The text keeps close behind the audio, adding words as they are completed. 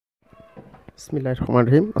বিসমিল্লাহির রহমানির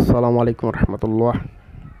রহিম। আসসালামু আলাইকুম রহমতুল্লাহ।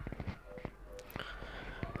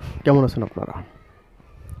 কেমন আছেন আপনারা?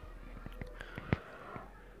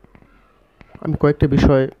 আমি কয়েকটা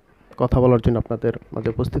বিষয় কথা বলার জন্য আপনাদের মাঝে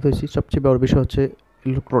উপস্থিত হয়েছি। সবচেয়ে বড় বিষয় হচ্ছে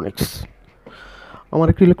ইলেকট্রনিক্স। আমার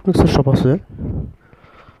একটা ইলেকট্রনিক্সের শপ আছে,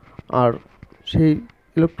 আর সেই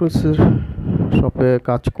ইলেকট্রনিক্সের শপে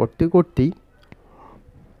কাজ করতে করতেই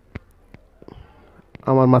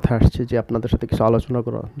আমার মাথায় আসছে যে আপনাদের সাথে কিছু আলোচনা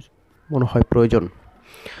করা মনে হয় প্রয়োজন।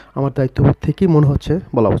 আমার দায়িত্ববোধ থেকেই মনে হচ্ছে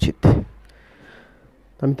বলা উচিত।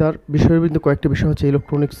 আমি তার বিষয়ের বিরুদ্ধে কয়েকটা বিষয় হচ্ছে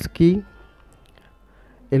ইলেকট্রনিক্স কী,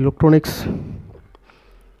 ইলেকট্রনিক্স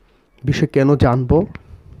বিষয় কেন জানবো,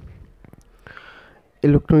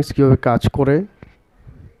 ইলেকট্রনিক্স কীভাবে কাজ করে,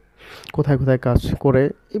 কোথায় কোথায় কাজ করে,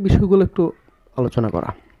 এই বিষয়গুলো একটু আলোচনা করা।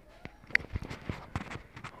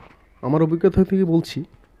 আমার অভিজ্ঞতা থেকে বলছি,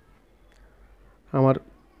 আমার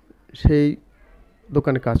সেই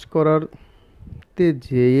দোকানে কাজ করারতে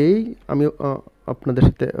যেয়েই আমি আপনাদের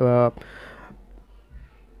সাথে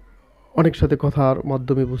অনেক সাথে কথার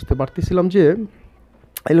মাধ্যমে বুঝতে পারতেছিলাম যে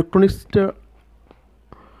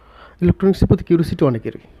ইলেকট্রনিক্সের প্রতি কিউরিওসিটি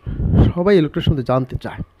অনেকেরই। সবাই ইলেকট্রনিক্স সম্বন্ধে জানতে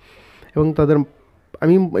চায় এবং তাদের,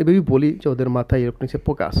 আমি এভাবেই বলি যে ওদের মাথায় ইলেকট্রনিক্সের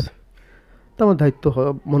ফোকাস। তো আমার দায়িত্ব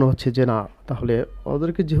মনে হচ্ছে যে না, তাহলে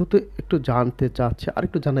ওদেরকে যেহেতু একটু জানতে চাচ্ছে আর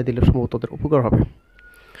একটু জানাই দিলে সম্ভবত ওদের উপকার হবে।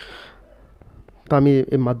 তো আমি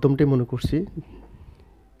এই মাধ্যমটাই মনে করছি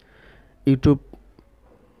ইউটিউব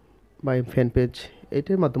বা ফ্যান পেজ,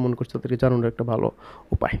 এটার মাধ্যমে মনে করছি তাদেরকে জানানোর একটা ভালো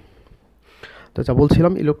উপায়। তো যা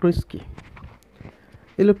বলছিলাম, ইলেকট্রনিক্স কী?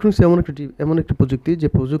 ইলেকট্রনিক্স এমন একটি প্রযুক্তি, যে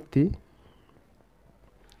প্রযুক্তি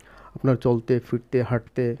আপনার চলতে ফিরতে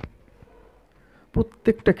হাঁটতে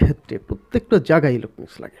প্রত্যেকটা ক্ষেত্রে প্রত্যেকটা জায়গায়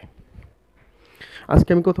ইলেকট্রনিক্স লাগে। আজকে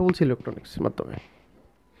আমি কথা বলছি ইলেকট্রনিক্সের মাধ্যমে,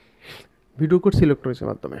 ভিডিও করছি ইলেকট্রনিক্সের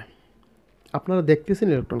মাধ্যমে, আপনারা দেখতেছেন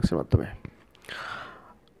ইলেকট্রনিক্সের মাধ্যমে,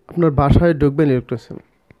 আপনার বাসায় ঢুকবেন ইলেকট্রনিক্স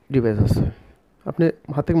ডিভাইস আছে, আপনি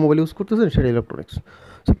হাতে মোবাইল ইউজ করতেছেন সেটা ইলেকট্রনিক্স।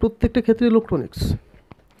 সো প্রত্যেকটা ক্ষেত্রে ইলেকট্রনিক্স।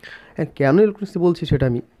 কেন ইলেকট্রনিক্স বলছি সেটা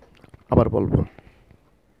আমি আবার বলবো।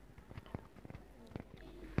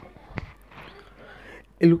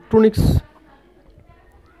 ইলেকট্রনিক্স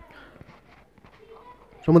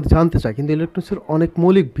সম্বন্ধে জানতে চাই, কিন্তু ইলেকট্রনিক্সের অনেক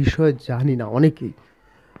মৌলিক বিষয় জানি না অনেকেই।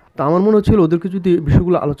 তা আমার মনে হচ্ছিল ওদেরকে যদি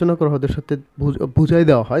বিষয়গুলো আলোচনা করা হয়, ওদের সাথে বুঝাই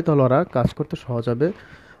দেওয়া হয়, তাহলে ওরা কাজ করতে সহজ হবে,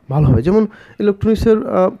 ভালো হবে। যেমন ইলেকট্রনিক্সের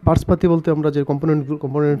পার্টসপাতি বলতে আমরা যে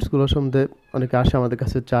কম্পোনেন্টসগুলোর সম্বন্ধে অনেকে আসে আমাদের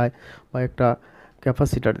কাছে চায়, বা একটা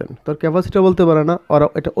ক্যাপাসিটার দেন, তো ক্যাপাসিটার বলতে পারে না, ওরা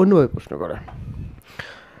এটা অন্যভাবে প্রশ্ন করে।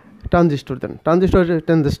 ট্রানজিস্টর দেন,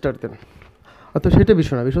 ট্রানজিস্টার দেন। অর্থাৎ সেটা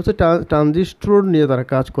বিষয় না, বিষয় হচ্ছে ট্রানজিস্টর নিয়ে তারা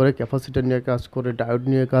কাজ করে, ক্যাপাসিটার নিয়ে কাজ করে, ডায়োড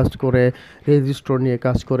নিয়ে কাজ করে, রেজিস্টর নিয়ে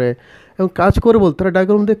কাজ করে। এবং কাজ করে বলতে তারা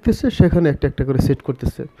ডায়াগ্রাম দেখতেছে, সেখানে একটা একটা করে সেট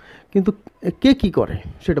করতেছে, কিন্তু কে কী করে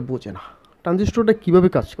সেটা বোঝে না। ট্রানজিস্টরটা কীভাবে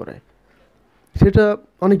কাজ করে সেটা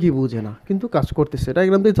অনেকেই বোঝে না, কিন্তু কাজ করতেছে,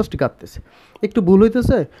 ডায়াগ্রাম দিয়ে জাস্ট কাটতেছে। একটু ভুল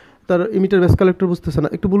হইতেছে, তার ইমিটার বেস কালেক্টর বুঝতেছে না,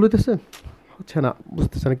 একটু ভুল হইতেছে, হচ্ছে না,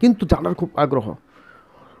 বুঝতেছে না, কিন্তু জানার খুব আগ্রহ।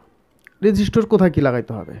 রেজিস্টর কোথায় কী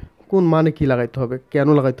লাগাইতে হবে, কোন মানে কী লাগাইতে হবে, কেন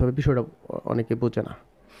লাগাইতে হবে, বিষয়টা অনেকে বোঝে না।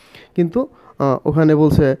 কিন্তু ওখানে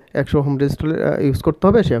বলছে 100 ওহম রেজিস্টর ইউজ করতে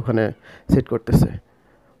হবে, সে ওখানে সেট করতেছে।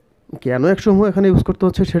 কেন 100 ওহম এখানে ইউজ করতে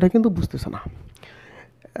হচ্ছে সেটা কিন্তু বুঝতেছে না।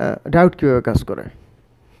 ডায়োড কীভাবে কাজ করে,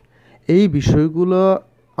 এই বিষয়গুলো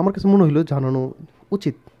আমার কাছে মনে হলো জানানো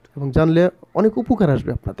উচিত, এবং জানলে অনেক উপকার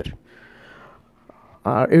আসবে আপনাদের।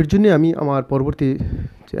 আর এর জন্যে আমি আমার পরবর্তী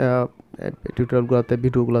টিউটোরিয়ালগুলোতে,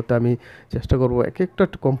 ভিডিওগুলোতে আমি চেষ্টা করব এক একটা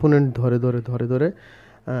কম্পোনেন্ট ধরে ধরে ধরে ধরে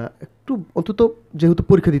একটু অন্তত, যেহেতু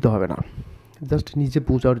পরীক্ষা দিতে হবে না, জাস্ট নিজে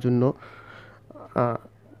বোঝার জন্য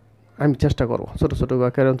আমি চেষ্টা করব ছোটো ছোটো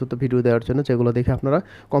আকারে অন্তত ভিডিও দেওয়ার জন্য, যেগুলো দেখে আপনারা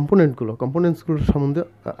কম্পোনেন্টসগুলোর সম্বন্ধে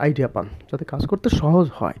আইডিয়া পান, যাতে কাজ করতে সহজ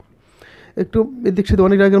হয়। একটু এদিক সেদিক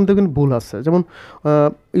অনেক ডায়াগ্রাম দেখবেন ভুল আছে, যেমন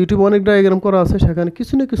ইউটিউবে অনেক ডায়াগ্রাম করা আছে, সেখানে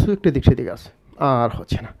কিছু না কিছু একটু এদিক সেদিক আছে, আর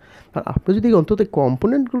হচ্ছে না। আর আপনি যদি অন্তত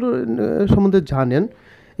কম্পোনেন্টগুলো সম্বন্ধে জানেন,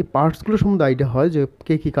 এই পার্টসগুলোর সম্বন্ধে আইডিয়া হয় যে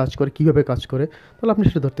কে কী কাজ করে, কীভাবে কাজ করে, তাহলে আপনি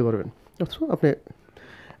সেটা ধরতে পারবেন। আপনি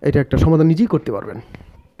এটা একটা সমাধান নিজেই করতে পারবেন।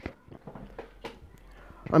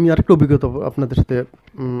 আমি আরেকটা অভিজ্ঞতা আপনাদের সাথে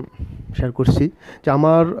শেয়ার করছি, যে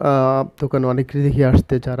আমার দোকানে অনেকে দেখে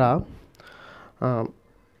আসতে যারা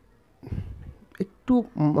একটু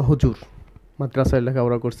হুজুর মাদ্রাসায়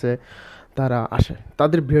লেখাপড়া করছে, তারা আসে,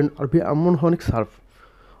 তাদের ব্রেন আর এমন অনেক সার্ভ,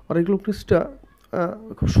 আর এগুলো জিনিসটা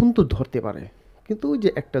খুব সুন্দর ধরতে পারে, কিন্তু ওই যে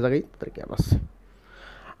একটা জায়গায় তাদের গ্যাপ আছে।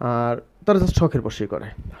 আর তারা জাস্ট শখের বসে করে,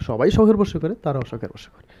 সবাই শখের বসে করে, তারাও শখের বসে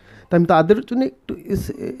করে। তাই আমি তাদের জন্য একটু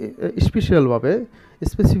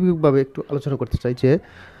স্পেসিফিকভাবে একটু আলোচনা করতে চাই, যে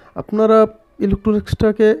আপনারা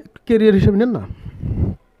ইলেকট্রনিক্সটাকে কেরিয়ার হিসেবে নেন না।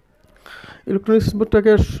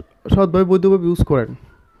 ইলেকট্রনিক্সটাকে সৎভাবে বৈধভাবে ইউজ করেন,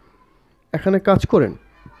 এখানে কাজ করেন,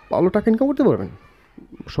 ভালো টাকা ইনকাম করতে পারবেন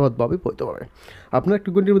সৎভাবে বৈধভাবে। আপনার একটু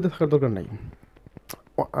গণ্ডির মধ্যে থাকার দরকার নাই।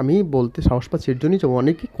 আমি বলতে সাহস পাচ্ছি এর জন্যই যে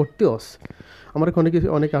অনেকেই করতে আমার এখানে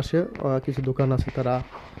অনেকে আসে, কিছু দোকান আছে, তারা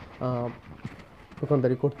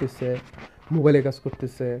দোকানদারি করতেছে, মোবাইলে কাজ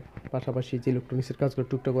করতেছে, পাশাপাশি যে ইলেকট্রনিক্সের কাজগুলো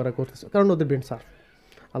টুকটাক করা করতেছে, কারণ ওদের ব্রেন সার্ফ,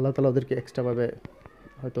 আল্লাহ তালা ওদেরকে এক্সট্রাভাবে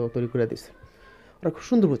হয়তো তৈরি করে দিচ্ছে, ওরা খুব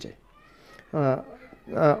সুন্দর বোঝে।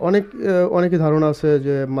 অনেকে ধারণা আছে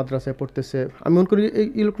যে মাদ্রাসায় পড়তেছে, আমি মনে করি এই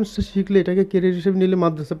ইলেকট্রনিক্সটা শিখলে, এটাকে কেরিয়ার হিসেবে নিলে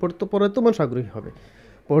মাদ্রাসায় পড়ে তো মানুষ আগ্রহী হবে,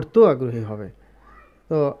 পড়তেও আগ্রহী হবে,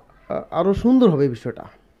 তো আরও সুন্দর হবে এই বিষয়টা।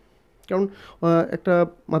 কারণ একটা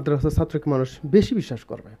মাদ্রাসার ছাত্রকে মানুষ বেশি বিশ্বাস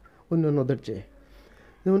করবে অন্যান্যদের চেয়ে।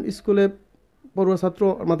 যেমন স্কুলে পড়ুয়া ছাত্র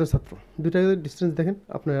আর মাদ্রাসা ছাত্র, দুইটাকে ডিস্টেন্স দেখেন,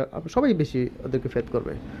 আপনার সবাই বেশি ওদেরকে ফেদ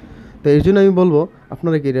করবে। তো এই জন্য আমি বলবো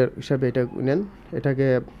আপনারা কেরিয়ার হিসাবে এটা নেন, এটাকে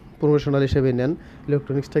প্রমোশনাল হিসেবে নেন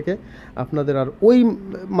ইলেকট্রনিক্সটাকে। আপনাদের আর ওই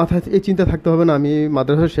মাথায় এই চিন্তা থাকতে হবে না আমি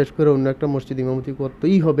মাদ্রাসা শেষ করে অন্য একটা মসজিদ ইমামতি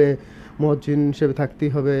করতেই হবে, মুয়াজ্জিন হিসেবে থাকতেই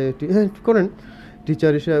হবে। হ্যাঁ করেন,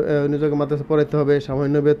 টিচার হিসেবে অন্য জায়গায় মাদ্রাসা পড়াইতে হবে,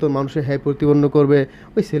 সামান্য বেতন মানুষের হ্যাঁ প্রতিপন্ন করবে,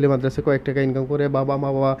 ওই ছেলে মাদ্রাসা কয়েক টাকা ইনকাম করে মা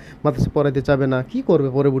বাবা মাদ্রাসা পড়াইতে চাবে না, কি করবে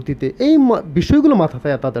পরবর্তীতে, এই বিষয়গুলো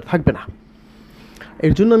মাথায় তাদের থাকবে না।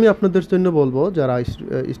 এর জন্য আমি আপনাদের জন্য বলবো, যারা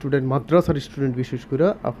স্টুডেন্ট, মাদ্রাসার স্টুডেন্ট বিশেষ করে,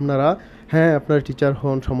 আপনারা হ্যাঁ আপনারা টিচার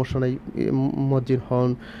হন, সমস্যা নাই, মুয়াজ্জিন হন,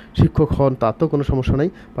 শিক্ষক হন, তাতেও কোনো সমস্যা নাই।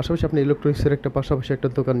 পাশাপাশি আপনি ইলেকট্রনিক্সের পাশাপাশি একটা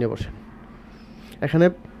দোকান নিয়ে বসেন, এখানে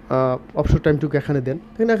অবসর টাইমটুকু এখানে দেন,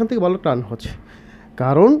 দেখেন এখান থেকে ভালো টার্ন হচ্ছে।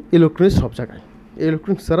 কারণ ইলেকট্রনিক্স সব জায়গায়,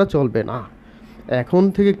 ইলেকট্রনিক্স ছাড়া চলবে না। এখন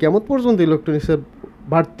থেকে কেমন পর্যন্ত ইলেকট্রনিক্সের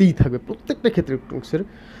বাড়তেই থাকবে, প্রত্যেকটা ক্ষেত্রে ইলেকট্রনিক্সের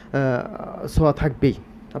ছোঁয়া থাকবেই।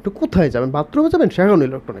 আপনি কোথায় যাবেন, বাথরুমে যাবেন, সেখানে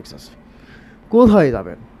ইলেকট্রনিক্স আছে, কোথায়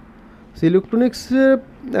যাবেন। সে ইলেকট্রনিক্সের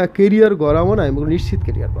কেরিয়ার গড়া মানে আমি নিশ্চিত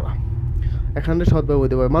কেরিয়ার গড়া, এখানে সদ্ভাবে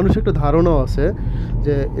হতে পারে। মানুষের একটা ধারণাও আছে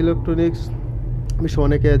যে ইলেকট্রনিক্স বিষয়ে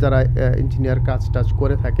অনেকে যারা ইঞ্জিনিয়ার কাজ টাজ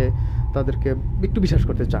করে থাকে তাদেরকে একটু বিশ্বাস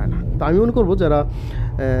করতে চায় না। তা আমি মনে করবো যারা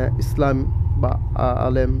ইসলাম বা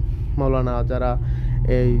আলেম মাওলানা, যারা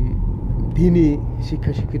এই দিনী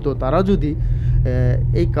শিক্ষা শিক্ষিত, তারা যদি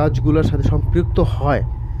এই কাজগুলোর সাথে সম্পৃক্ত হয়,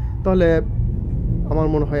 তাহলে আমার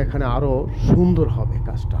মনে হয় এখানে আরও সুন্দর হবে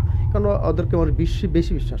কাজটা। কারণ ওদেরকে আমার বেশি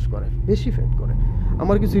বিশ্বাস করে, বেশি ফেদ করে।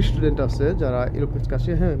 আমার কিছু স্টুডেন্ট আছে যারা ইলেকট্রনিক্স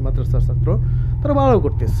কাজে, হ্যাঁ মাদ্রাসার ছাত্র, তারা ভালো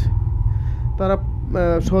করতেছে, তারা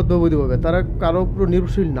সদ্ভাবে, তারা কারো উপর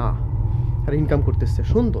নির্ভরশীল না, তারা ইনকাম করতেছে,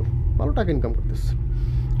 সুন্দর ভালো টাকা ইনকাম করতেছে,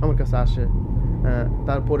 আমার কাছে আসে।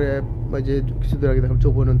 তারপরে ওই যে কিছুদিন আগে দেখলাম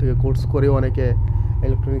চৌবনন থেকে কোর্স করে অনেকে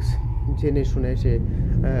ইলেকট্রনিক্স জেনে শুনে সে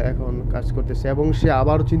এখন কাজ করতেছে, এবং সে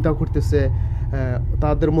আবারও চিন্তা করতেছে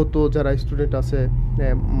তাদের মতো যারা স্টুডেন্ট আছে,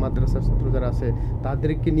 মাদ্রাসার ছাত্র যারা আছে,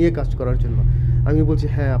 তাদেরকে নিয়ে কাজ করার জন্য। আমি বলছি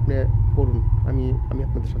হ্যাঁ আপনি করুন, আমি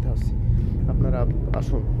আপনাদের সাথে আসছি, আপনারা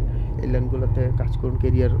আসুন, এই লাইনগুলোতে কাজ করুন,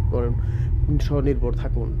 কেরিয়ার করুন, স্বনির্ভর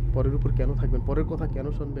থাকুন। পরের উপর কেন থাকবেন, পরের কথা কেন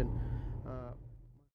শুনবেন?